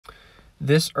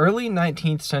This early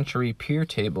 19th century pier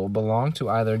table belonged to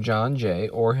either John Jay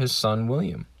or his son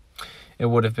William. It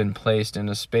would have been placed in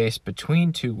a space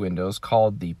between two windows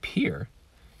called the pier,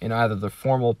 in either the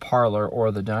formal parlor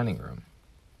or the dining room.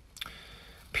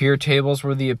 Pier tables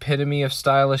were the epitome of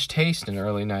stylish taste in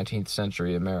early 19th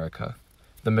century America.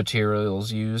 The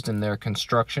materials used in their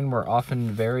construction were often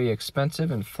very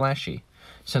expensive and flashy,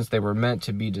 since they were meant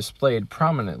to be displayed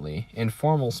prominently in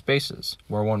formal spaces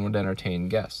where one would entertain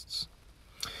guests.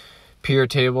 Pier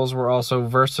tables were also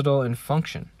versatile in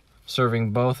function,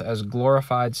 serving both as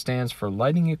glorified stands for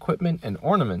lighting equipment and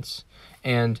ornaments,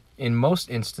 and, in most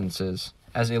instances,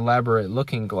 as elaborate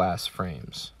looking-glass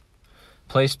frames.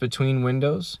 Placed between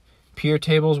windows, pier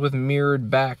tables with mirrored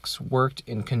backs worked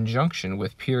in conjunction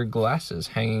with pier glasses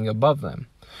hanging above them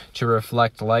to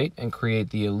reflect light and create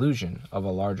the illusion of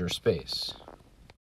a larger space.